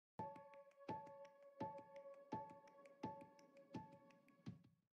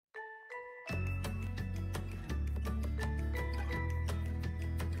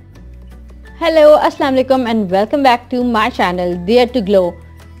Hello अस्सलाम वालेकुम and welcome back to my channel dare to glow.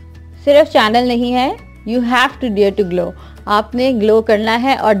 सिर्फ channel नहीं है, you have to dare to glow. आपने ग्लो करना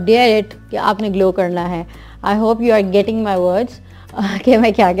है और डेयर इट कि आपने ग्लो करना है। I hope you are getting my words कि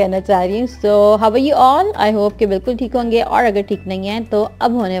मैं क्या कहना चाह रही हूँ। So how are you all? I hope कि बिल्कुल ठीक होंगे, और अगर ठीक नहीं हैं तो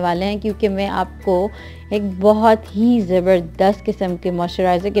अब होने वाले हैं, क्योंकि मैं आपको एक बहुत ही ज़बरदस्त किस्म के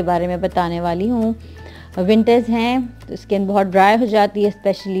मॉइस्चराइज़र के बारे में बताने वाली हूँ। विंटर्स हैं तो स्किन बहुत ड्राई हो जाती है,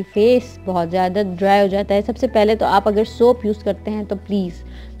 स्पेशली फेस बहुत ज़्यादा ड्राई हो जाता है। सबसे पहले तो आप अगर सोप यूज़ करते हैं तो प्लीज़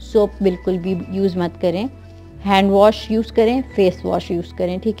सोप बिल्कुल भी यूज़ मत करें, हैंड वॉश यूज़ करें, फेस वॉश यूज़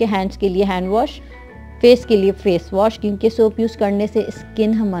करें। ठीक है, हैंड्स के लिए हैंड वॉश, फेस के लिए फेस वॉश, क्योंकि सोप यूज़ करने से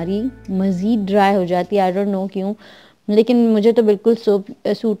स्किन हमारी मज़ीद ड्राई हो जाती है। आई डोंट नो क्यों, लेकिन मुझे तो बिल्कुल सोप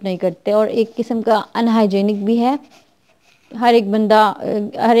सूट नहीं करते, और एक किस्म का अनहाइजेनिक भी है। हर एक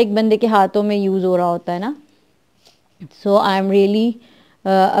बंदे के हाथों में यूज़ हो रहा होता है ना। सो I am really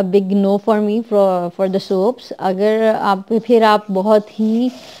a big know for me for the soaps. अगर आप बहुत ही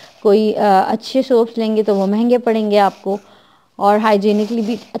कोई अच्छे सोप्स लेंगे तो वो महंगे पड़ेंगे आपको, और हाइजीनिकली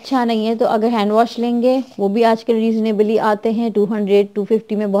भी अच्छा नहीं है। तो अगर हैंड वॉश लेंगे वो भी आजकल रीज़नेबली आते हैं,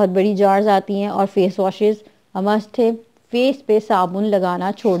 200-250 में बहुत बड़ी जार्स आती हैं। और फेस वॉशेस मस्ट है, फेस पे साबुन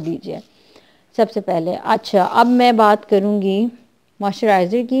लगाना छोड़ दीजिए सबसे पहले। अच्छा, अब मैं बात करूँगी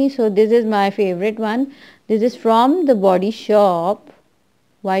मॉइस्चराइज़र की। So this is my favourite one. This is from the body shop,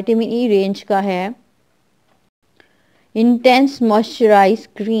 vitamin E range का है। Intense moisturise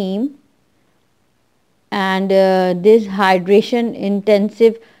cream and this hydration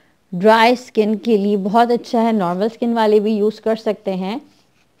intensive dry skin के लिए बहुत अच्छा है। नॉर्मल स्किन वाले भी यूज़ कर सकते हैं,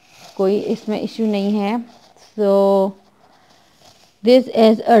 कोई इसमें इशू नहीं है। So this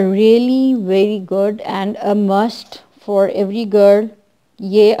is a really very good and a must for every girl.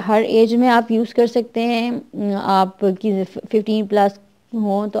 ये हर एज में आप यूज़ कर सकते हैं। आप की 15 प्लस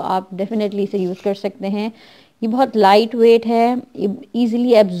हो तो आप डेफिनेटली इसे यूज़ कर सकते हैं। ये बहुत लाइट वेट है,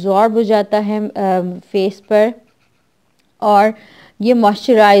 इजीली एब्जॉर्ब हो जाता है फेस पर, और ये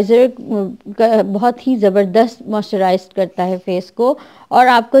मॉइस्चराइज़र बहुत ही ज़बरदस्त मॉइस्चराइज करता है फेस को। और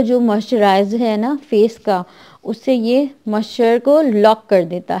आपका जो मॉइस्चराइज़र है ना फेस का, उससे ये मॉइस्चर को लॉक कर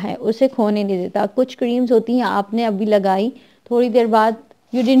देता है, उसे खोने नहीं देता। कुछ क्रीम्स होती हैं आपने अभी लगाई, थोड़ी देर बाद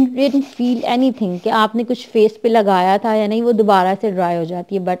यू डिडंट फील एनीथिंग कि आपने कुछ फेस पे लगाया था या नहीं, वो दोबारा से ड्राई हो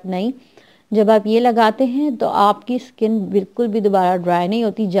जाती है। बट नहीं, जब आप ये लगाते हैं तो आपकी स्किन बिल्कुल भी दोबारा ड्राई नहीं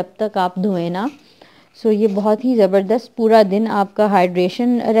होती जब तक आप धोएं ना। सो ये बहुत ही ज़बरदस्त, पूरा दिन आपका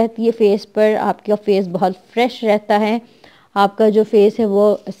हाइड्रेशन रहती है फेस पर, आपका फेस बहुत फ्रेश रहता है, आपका जो फेस है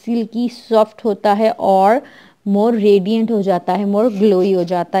वो सिल्की सॉफ्ट होता है और मोर रेडिएंट हो जाता है, मोर ग्लोई हो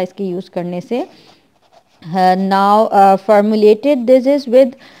जाता है इसके यूज़ करने से। Now formulated, this is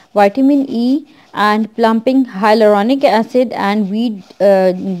with vitamin E and plumping hyaluronic acid and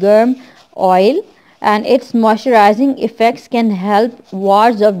wheatgerm oil, and its moisturizing effects can help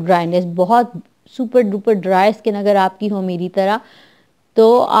wards of dryness। बहुत सुपर डुपर ड्राई स्किन अगर आपकी हो मेरी तरह,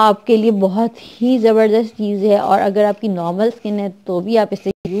 तो आपके लिए बहुत ही ज़बरदस्त चीज़ है। और अगर आपकी नॉर्मल स्किन है तो भी आप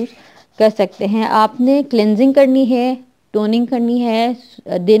इसे यूज़ कर सकते हैं। आपने क्लेंजिंग करनी है, टोनिंग करनी है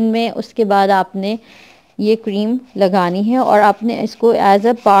दिन में, उसके बाद आपने ये क्रीम लगानी है, और आपने इसको as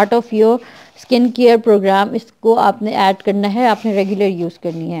a part of your skin care programme इसको आपने ऐड करना है, आपने रेगुलर यूज़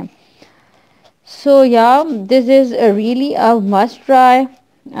करनी है। सो या this is really a must try.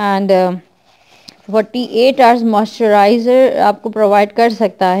 And 48 hours moisturiser आपको प्रोवाइड कर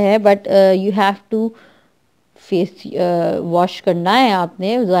सकता है, but you have to face wash करना है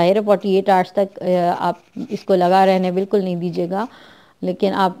आपने। ज़ाहिर है 48 आवर्स तक आप इसको लगा रहने बिल्कुल नहीं दीजिएगा,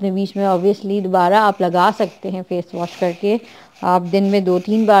 लेकिन आपने बीच में ऑब्वियसली दोबारा आप लगा सकते हैं फेस वॉश करके। आप दिन में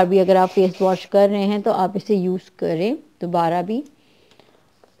 2-3 बार भी अगर आप फेस वॉश कर रहे हैं तो आप इसे यूज़ करें दोबारा भी।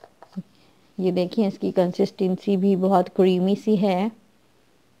 ये देखिए, इसकी कंसिस्टेंसी भी बहुत क्रीमी सी है।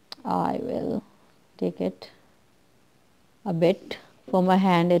 I will take it a bit for my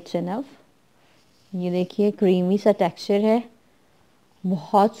hand, it's enough. ये देखिए, क्रीमी सा टेक्सचर है,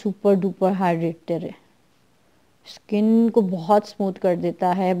 बहुत सुपर डुपर हाइड्रेटेड है, स्किन को बहुत स्मूथ कर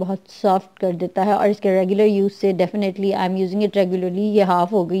देता है, बहुत सॉफ्ट कर देता है। और इसके रेगुलर यूज़ से definitely I am using it regularly, ये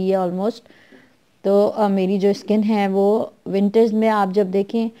हाफ़ हो गई है ऑलमोस्ट। तो मेरी जो स्किन है वो विंटर्स में आप जब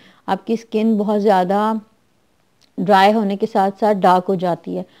देखें आपकी स्किन बहुत ज़्यादा ड्राई होने के साथ साथ डार्क हो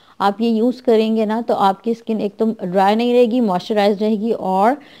जाती है। आप ये यूज़ करेंगे ना तो आपकी स्किन एक तो ड्राई नहीं रहेगी, मॉइस्चराइज रहेगी,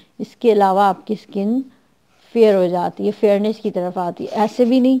 और इसके अलावा आपकी स्किन फेयर हो जाती है, फेयरनेस की तरफ आती है। ऐसे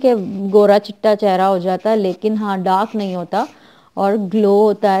भी नहीं कि गोरा चिट्टा चेहरा हो जाता है, लेकिन हाँ डार्क नहीं होता और ग्लो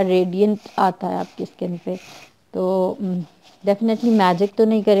होता है, रेडिएंट आता है आपकी स्किन पे। तो डेफिनेटली मैजिक तो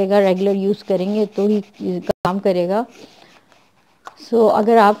नहीं करेगा, रेगुलर यूज़ करेंगे तो ही काम करेगा। सो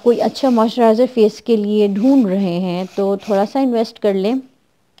अगर आप कोई अच्छा मॉइस्चराइज़र फेस के लिए ढूंढ रहे हैं तो थोड़ा सा इन्वेस्ट कर लें।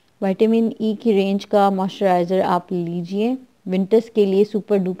 विटामिन ई की रेंज का मॉइस्चराइज़र आप लीजिए, विंटर्स के लिए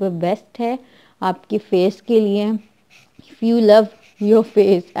सुपर डुपर बेस्ट है आपके फेस के लिए। If you love your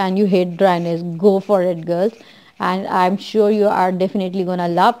face and you hate dryness, go for it, girls, and I'm sure you are definitely gonna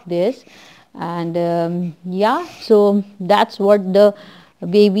love this. And yeah, so that's what the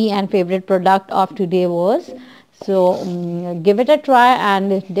baby and favorite product of today was. So give it a try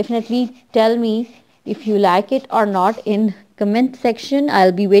and definitely tell me if you like it or not in comment section.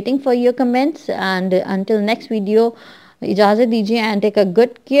 I'll be waiting for your comments, and until next video, इजाज़त दीजिए and take a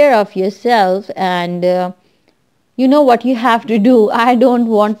good care of yourself. And you know what you have to do. I don't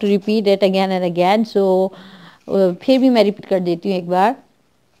want to repeat it again and again, so फिर भी मैं repeat कर देती हूँ एक बार।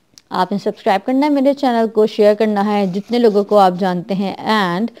 आपने सब्सक्राइब करना है मेरे चैनल को, शेयर करना है जितने लोगों को आप जानते हैं,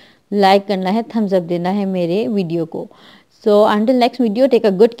 एंड लाइक करना है, थम्स अप देना है मेरे वीडियो को। So until next video, take a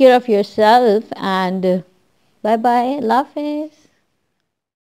good care of your self and bye bye, अल्लाह हाफिज़।